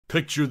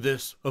Picture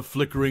this, a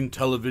flickering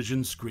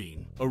television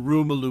screen, a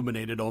room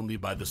illuminated only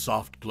by the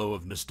soft glow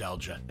of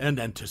nostalgia and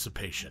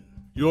anticipation.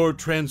 You're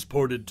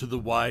transported to the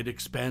wide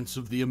expanse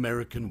of the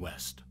American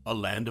West, a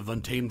land of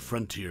untamed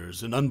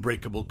frontiers and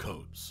unbreakable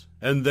codes.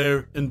 And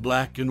there, in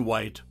black and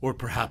white, or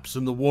perhaps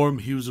in the warm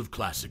hues of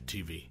classic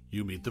TV,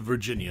 you meet the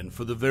Virginian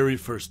for the very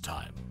first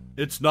time.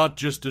 It's not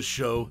just a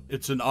show,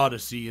 it's an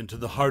odyssey into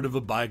the heart of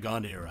a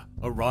bygone era,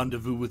 a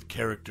rendezvous with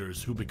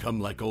characters who become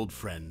like old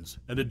friends,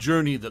 and a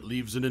journey that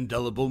leaves an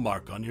indelible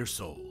mark on your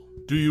soul.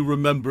 Do you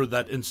remember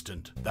that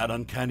instant, that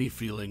uncanny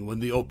feeling when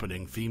the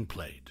opening theme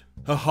played?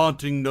 A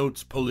haunting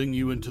notes pulling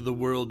you into the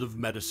world of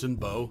Medicine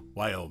Bow,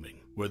 Wyoming,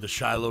 where the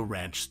Shiloh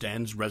Ranch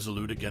stands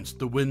resolute against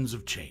the winds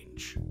of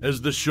change.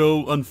 As the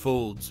show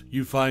unfolds,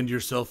 you find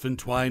yourself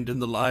entwined in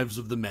the lives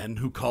of the men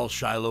who call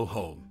Shiloh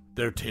home,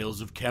 their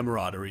tales of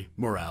camaraderie,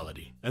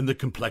 morality, and the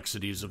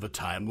complexities of a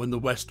time when the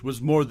West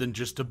was more than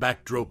just a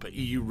backdrop.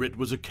 It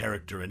was a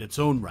character in its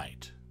own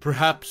right.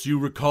 Perhaps you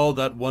recall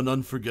that one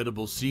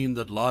unforgettable scene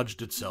that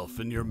lodged itself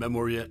in your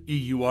memory.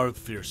 A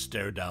fierce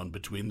stare down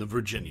between the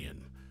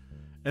Virginian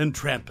and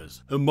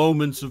Trampas, the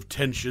moments of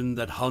tension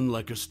that hung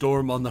like a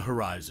storm on the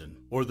horizon,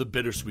 or the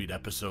bittersweet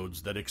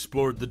episodes that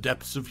explored the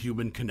depths of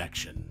human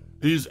connection.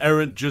 These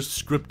aren't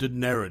just scripted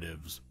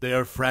narratives, they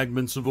are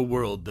fragments of a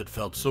world that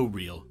felt so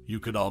real, you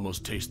could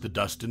almost taste the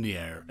dust in the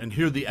air and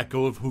hear the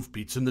echo of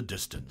hoofbeats in the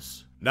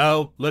distance.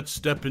 Now, let's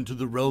step into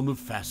the realm of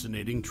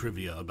fascinating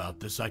trivia about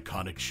this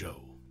iconic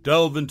show.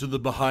 Delve into the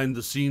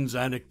behind-the-scenes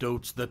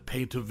anecdotes that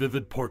paint a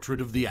vivid portrait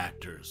of the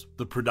actors,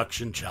 the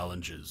production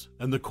challenges,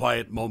 and the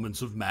quiet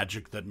moments of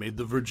magic that made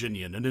the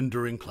Virginian an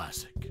enduring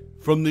classic.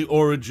 From the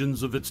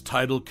origins of its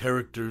title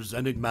character's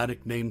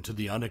enigmatic name to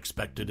the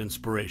unexpected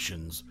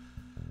inspirations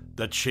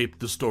that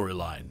shaped the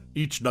storyline,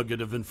 each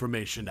nugget of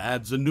information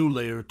adds a new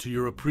layer to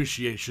your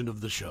appreciation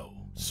of the show.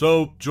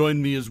 So,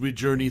 join me as we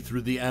journey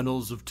through the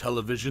annals of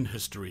television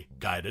history,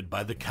 guided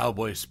by the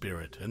cowboy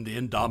spirit and the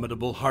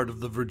indomitable heart of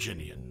the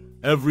Virginian.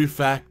 Every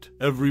fact,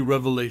 every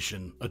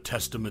revelation, a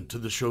testament to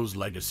the show's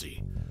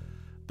legacy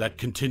that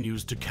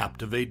continues to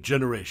captivate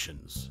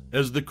generations.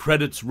 As the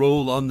credits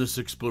roll on this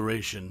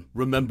exploration,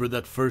 remember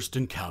that first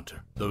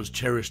encounter, those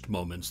cherished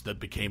moments that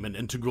became an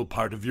integral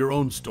part of your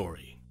own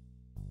story.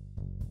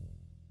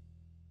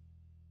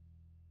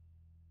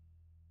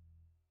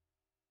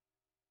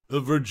 The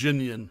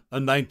Virginian,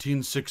 a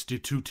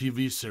 1962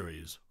 TV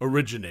series,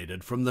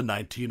 originated from the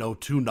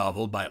 1902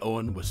 novel by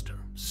Owen Wister.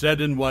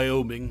 Set in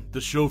Wyoming, the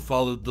show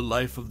followed the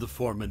life of the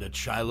foreman at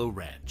Shiloh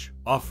Ranch,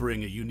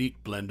 offering a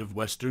unique blend of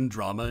Western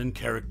drama and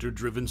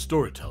character-driven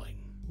storytelling.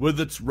 With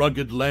its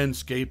rugged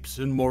landscapes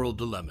and moral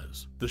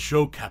dilemmas, the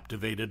show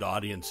captivated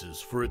audiences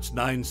for its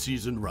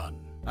 9-season run.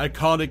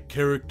 Iconic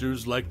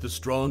characters like the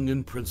strong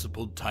and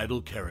principled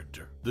title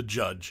character, the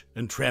judge,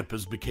 and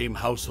Trampas became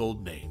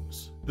household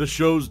names. The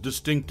show's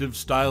distinctive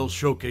style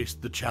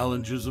showcased the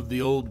challenges of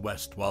the Old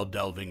West while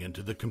delving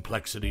into the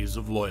complexities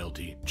of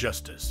loyalty,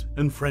 justice,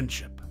 and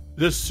friendship.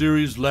 This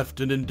series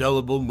left an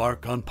indelible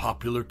mark on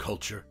popular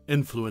culture,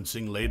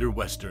 influencing later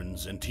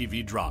westerns and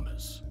TV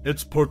dramas.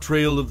 Its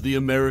portrayal of the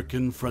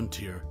American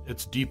frontier,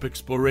 its deep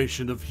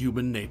exploration of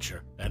human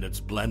nature, and its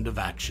blend of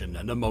action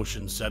and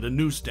emotion set a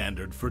new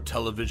standard for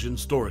television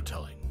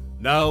storytelling.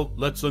 Now,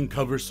 let's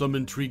uncover some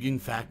intriguing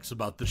facts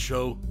about the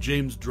show.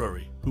 James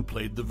Drury, who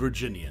played the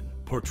Virginian,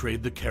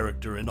 portrayed the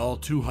character in all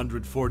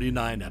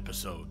 249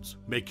 episodes,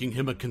 making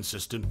him a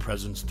consistent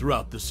presence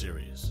throughout the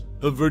series.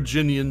 The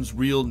Virginian's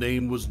real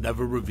name was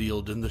never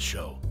revealed in the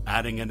show,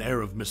 adding an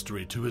air of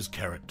mystery to his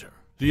character.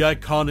 The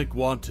iconic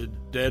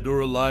Wanted, Dead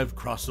or Alive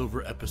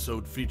crossover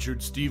episode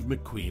featured Steve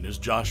McQueen as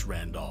Josh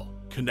Randall,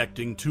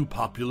 connecting two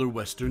popular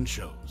Western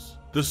shows.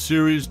 The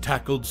series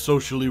tackled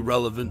socially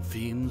relevant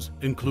themes,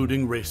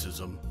 including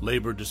racism,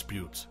 labor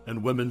disputes,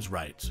 and women's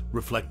rights,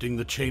 reflecting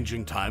the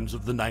changing times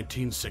of the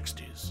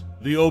 1960s.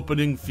 The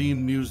opening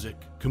theme music,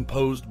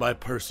 composed by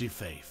Percy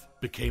Faith,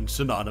 became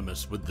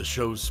synonymous with the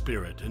show's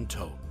spirit and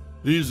tone.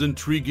 These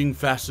intriguing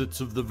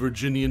facets of the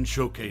Virginian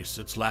showcase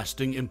its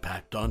lasting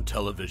impact on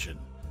television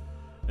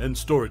and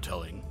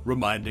storytelling,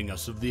 reminding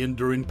us of the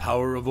enduring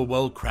power of a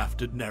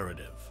well-crafted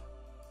narrative.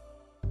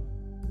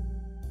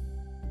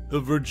 The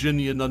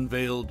Virginian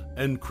unveiled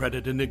end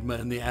credit enigma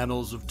in the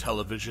annals of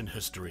television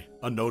history.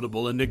 A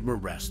notable enigma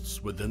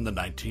rests within the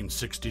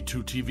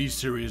 1962 TV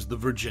series The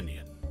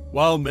Virginian.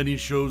 While many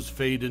shows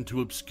fade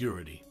into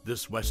obscurity,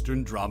 this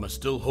Western drama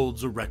still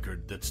holds a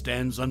record that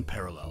stands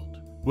unparalleled.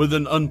 With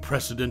an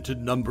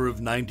unprecedented number of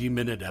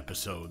 90-minute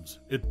episodes,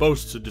 it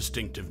boasts a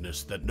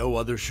distinctiveness that no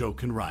other show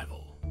can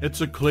rival.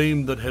 It's a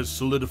claim that has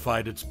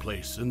solidified its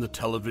place in the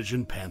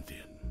television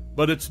pantheon.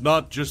 But it's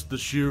not just the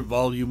sheer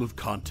volume of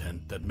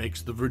content that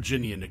makes the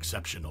Virginian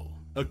exceptional.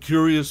 A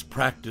curious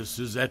practice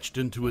is etched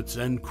into its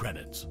end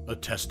credits, a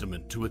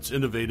testament to its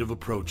innovative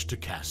approach to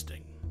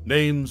casting.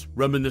 Names,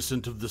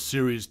 reminiscent of the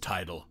series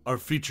title, are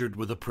featured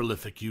with a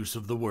prolific use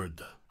of the word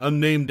 "the."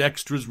 Unnamed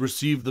extras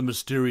receive the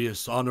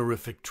mysterious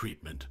honorific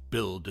treatment,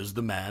 billed as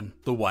the man,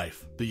 the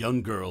wife, the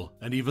young girl,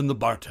 and even the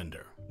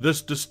bartender.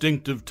 This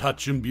distinctive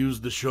touch imbues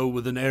the show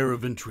with an air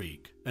of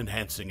intrigue,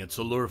 enhancing its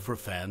allure for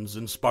fans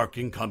and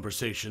sparking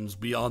conversations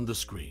beyond the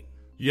screen.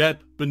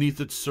 Yet,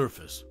 beneath its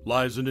surface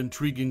lies an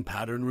intriguing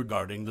pattern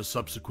regarding the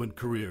subsequent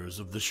careers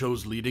of the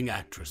show's leading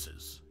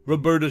actresses.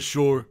 Roberta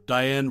Shore,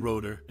 Diane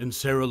Roeder, and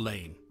Sara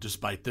Lane,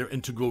 despite their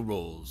integral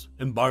roles,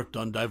 embarked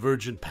on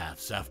divergent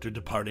paths after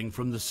departing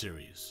from the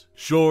series.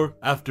 Shore,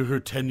 after her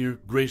tenure,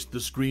 graced the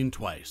screen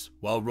twice,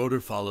 while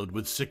Roeder followed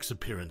with 6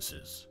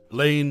 appearances.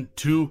 Lane,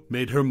 too,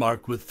 made her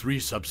mark with 3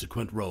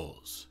 subsequent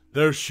roles.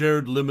 Their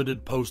shared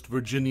limited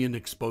post-Virginian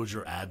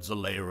exposure adds a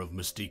layer of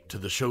mystique to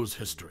the show's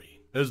history.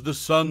 As the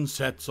sun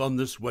sets on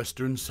this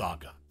Western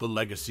saga, the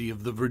legacy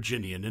of the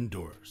Virginian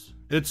endures.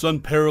 Its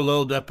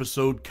unparalleled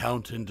episode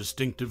count and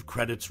distinctive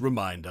credits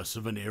remind us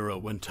of an era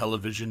when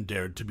television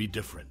dared to be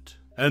different.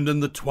 And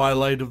in the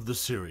twilight of the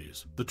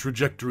series, the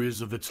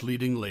trajectories of its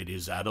leading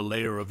ladies add a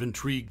layer of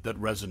intrigue that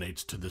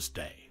resonates to this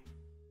day.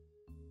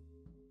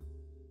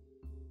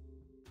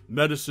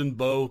 Medicine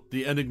Bow,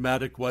 the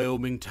enigmatic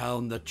Wyoming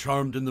town that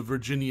charmed in the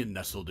Virginian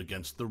nestled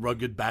against the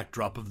rugged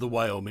backdrop of the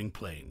Wyoming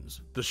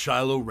plains. The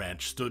Shiloh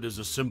Ranch stood as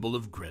a symbol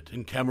of grit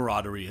and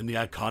camaraderie in the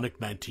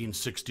iconic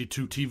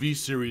 1962 TV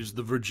series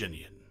The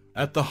Virginian.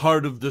 At the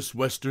heart of this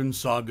Western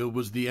saga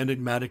was the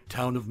enigmatic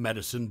town of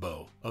Medicine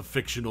Bow, a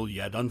fictional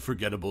yet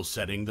unforgettable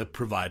setting that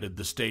provided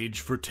the stage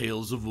for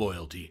tales of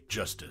loyalty,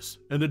 justice,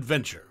 and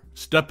adventure.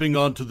 Stepping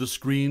onto the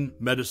screen,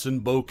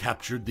 Medicine Bow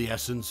captured the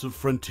essence of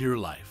frontier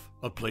life.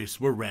 A place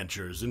where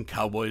ranchers and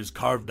cowboys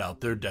carved out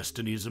their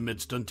destinies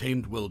amidst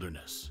untamed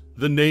wilderness.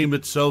 The name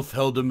itself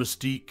held a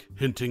mystique,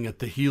 hinting at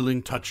the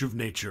healing touch of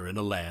nature in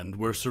a land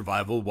where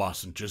survival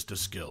wasn't just a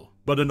skill,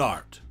 but an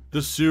art.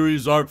 The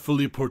series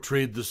artfully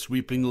portrayed the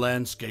sweeping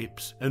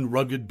landscapes and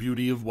rugged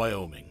beauty of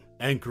Wyoming,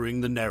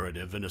 anchoring the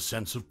narrative in a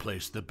sense of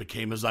place that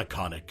became as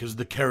iconic as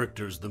the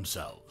characters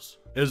themselves.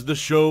 As the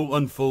show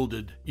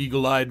unfolded,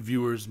 eagle-eyed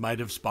viewers might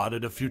have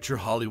spotted a future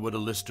Hollywood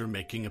A-lister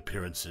making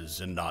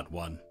appearances in not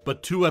 1,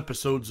 but 2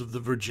 episodes of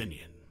The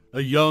Virginian. A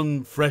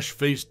young,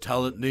 fresh-faced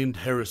talent named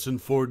Harrison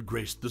Ford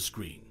graced the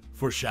screen,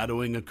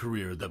 foreshadowing a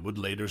career that would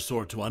later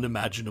soar to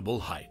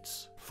unimaginable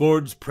heights.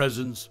 Ford's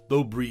presence,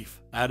 though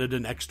brief, added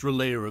an extra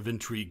layer of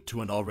intrigue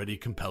to an already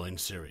compelling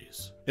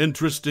series.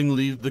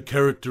 Interestingly, the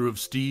character of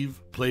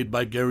Steve, played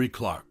by Gary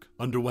Clarke,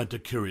 underwent a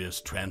curious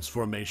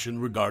transformation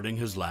regarding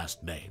his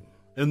last name.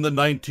 In the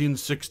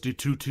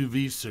 1962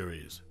 TV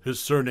series, his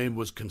surname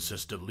was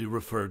consistently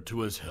referred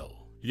to as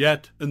Hill.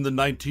 Yet, in the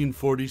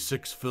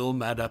 1946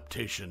 film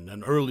adaptation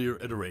and earlier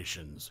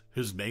iterations,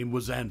 his name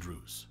was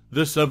Andrews.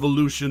 This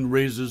evolution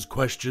raises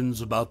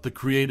questions about the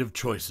creative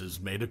choices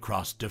made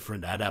across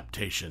different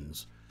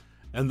adaptations,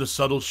 and the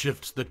subtle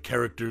shifts that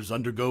characters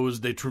undergo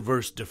as they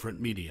traverse different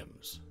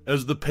mediums.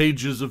 As the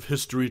pages of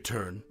history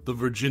turn, the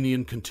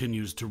Virginian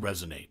continues to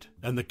resonate,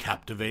 and the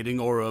captivating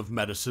aura of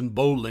Medicine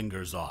Bow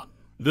lingers on.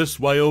 This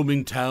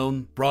Wyoming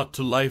town, brought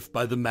to life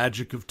by the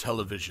magic of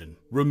television,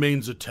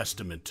 remains a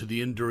testament to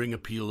the enduring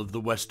appeal of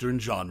the Western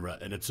genre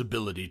and its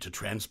ability to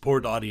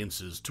transport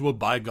audiences to a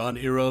bygone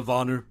era of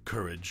honor,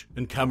 courage,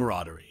 and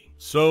camaraderie.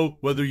 So,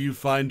 whether you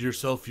find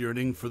yourself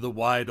yearning for the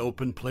wide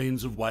open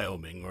plains of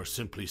Wyoming or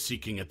simply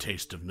seeking a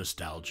taste of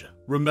nostalgia,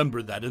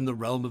 remember that in the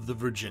realm of the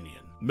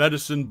Virginian,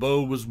 Medicine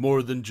Bow was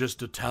more than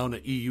just a town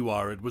at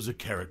EUR, it was a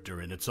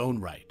character in its own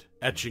right,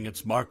 etching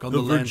its mark on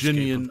the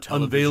Virginian,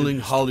 unveiling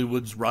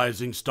Hollywood's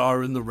rising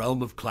star in the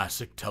realm of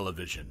classic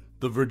television.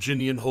 The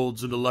Virginian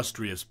holds an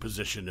illustrious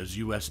position as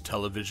U.S.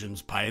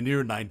 television's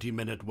pioneer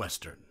 90-minute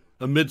Western.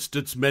 Amidst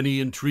its many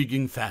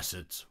intriguing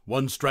facets,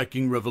 one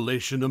striking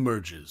revelation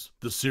emerges.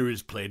 The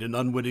series played an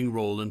unwitting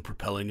role in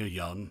propelling a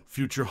young,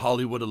 future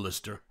Hollywood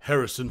A-lister,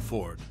 Harrison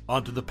Ford,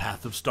 onto the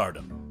path of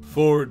stardom.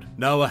 Ford,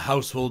 now a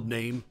household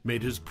name,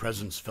 made his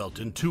presence felt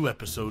in 2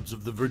 episodes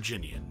of The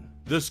Virginian.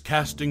 This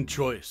casting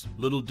choice,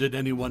 little did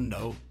anyone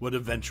know, would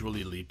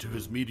eventually lead to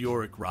his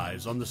meteoric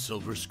rise on the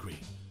silver screen.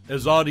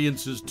 As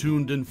audiences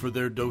tuned in for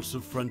their dose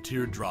of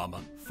frontier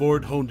drama,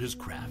 Ford honed his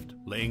craft,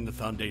 laying the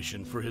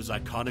foundation for his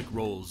iconic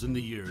roles in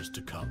the years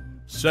to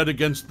come. Set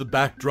against the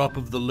backdrop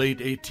of the late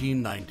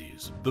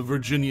 1890s, The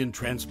Virginian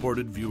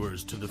transported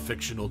viewers to the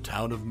fictional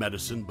town of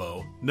Medicine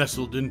Bow,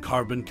 nestled in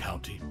Carbon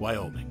County,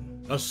 Wyoming.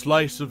 A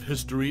slice of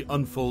history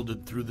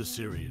unfolded through the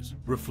series,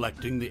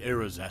 reflecting the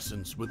era's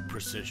essence with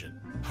precision.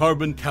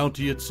 Carbon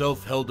County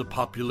itself held a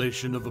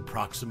population of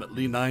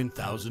approximately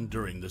 9,000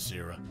 during this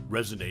era,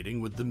 resonating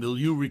with the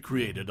milieu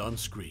recreated on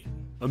screen.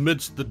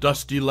 Amidst the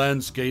dusty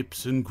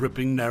landscapes and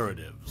gripping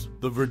narratives,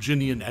 The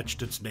Virginian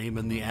etched its name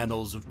in the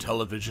annals of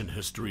television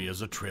history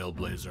as a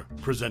trailblazer,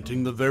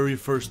 presenting the very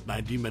first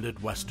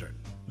 90-minute Western.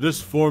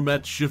 This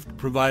format shift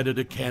provided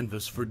a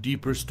canvas for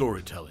deeper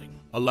storytelling,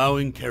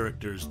 allowing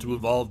characters to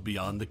evolve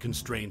beyond the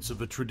constraints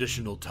of a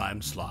traditional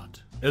time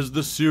slot. As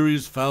the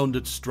series found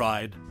its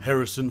stride,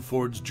 Harrison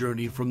Ford's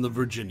journey from the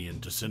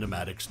Virginian to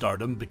cinematic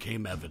stardom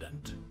became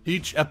evident.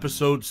 Each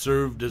episode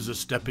served as a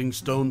stepping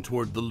stone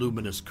toward the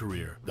luminous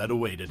career that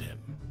awaited him.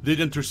 The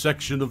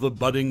intersection of a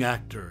budding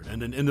actor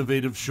and an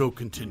innovative show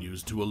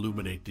continues to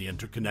illuminate the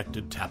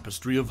interconnected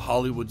tapestry of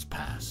Hollywood's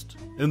past.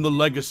 In the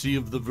legacy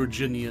of the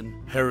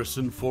Virginian,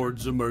 Harrison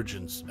Ford's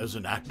emergence as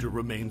an actor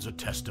remains a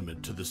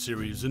testament to the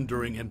series'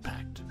 enduring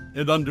impact.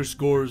 It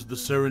underscores the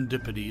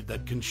serendipity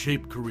that can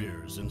shape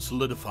careers and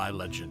solidify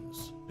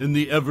legends. In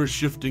the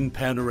ever-shifting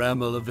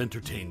panorama of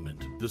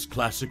entertainment, this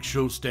classic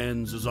show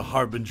stands as a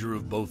harbinger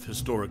of both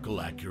historical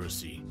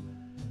accuracy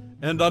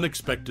and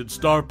unexpected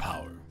star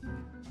power.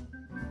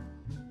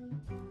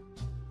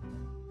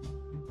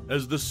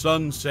 As the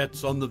sun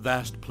sets on the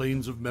vast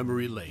plains of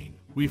memory lane,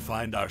 we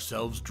find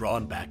ourselves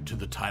drawn back to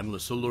the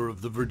timeless allure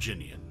of the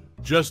Virginian.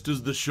 Just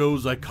as the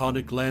show's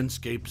iconic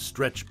landscapes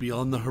stretch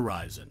beyond the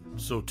horizon,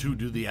 so too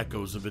do the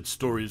echoes of its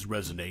stories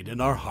resonate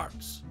in our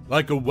hearts.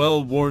 Like a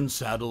well-worn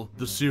saddle,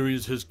 the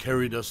series has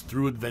carried us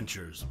through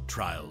adventures,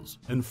 trials,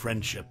 and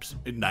friendships,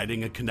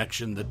 igniting a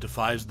connection that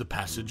defies the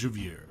passage of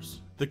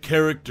years. The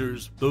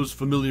characters, those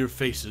familiar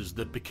faces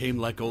that became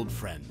like old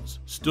friends,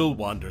 still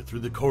wander through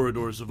the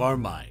corridors of our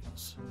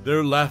minds.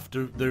 Their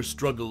laughter, their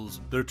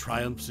struggles, their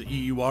triumphs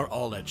are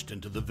all etched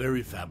into the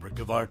very fabric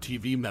of our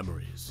TV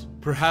memories.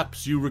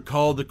 Perhaps you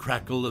recall the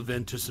crackle of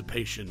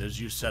anticipation as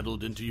you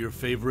settled into your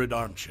favorite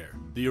armchair,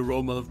 the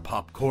aroma of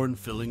popcorn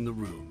filling the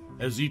room,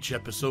 as each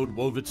episode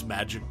wove its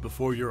magic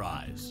before your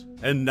eyes.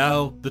 And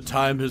now, the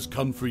time has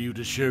come for you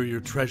to share your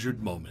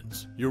treasured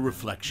moments, your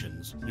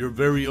reflections, your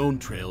very own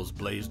trails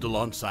blazed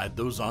alongside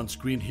those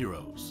on-screen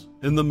heroes.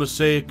 In the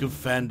mosaic of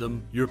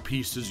fandom, your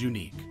piece is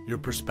unique, your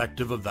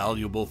perspective a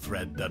valuable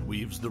thread that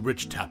weaves the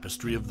rich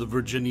tapestry of the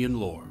Virginian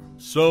lore.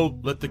 So,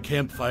 let the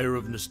campfire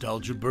of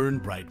nostalgia burn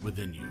bright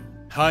within you.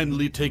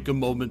 Kindly take a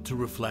moment to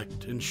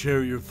reflect and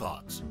share your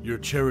thoughts, your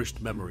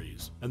cherished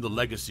memories, and the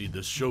legacy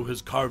this show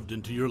has carved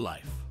into your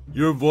life.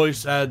 Your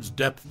voice adds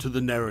depth to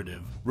the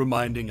narrative,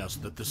 reminding us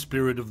that the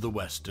spirit of the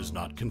West is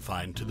not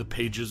confined to the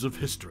pages of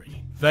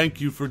history.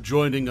 Thank you for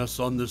joining us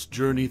on this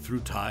journey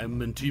through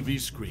time and TV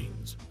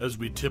screens, as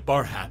we tip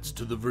our hats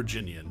to the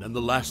Virginian and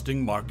the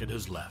lasting mark it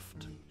has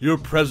left. Your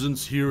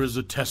presence here is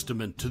a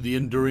testament to the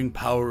enduring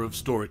power of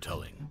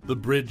storytelling, the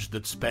bridge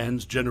that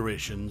spans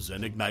generations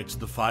and ignites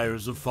the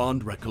fires of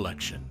fond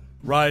recollection.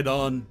 Ride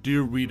on,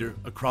 dear reader,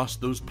 across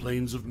those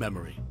plains of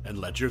memory, and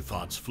let your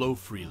thoughts flow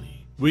freely.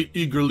 We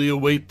eagerly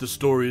await the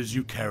stories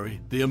you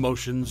carry, the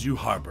emotions you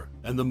harbor,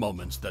 and the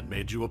moments that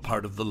made you a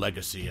part of the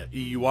legacy.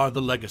 You are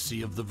the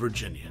legacy of the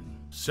Virginian.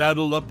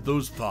 Saddle up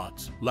those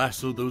thoughts,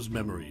 lasso those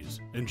memories,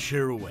 and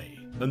share away.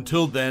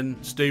 Until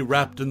then, stay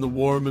wrapped in the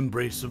warm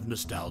embrace of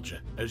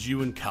nostalgia, as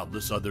you and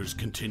countless others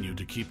continue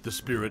to keep the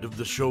spirit of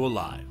the show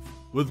alive.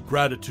 With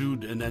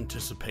gratitude and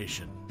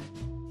anticipation,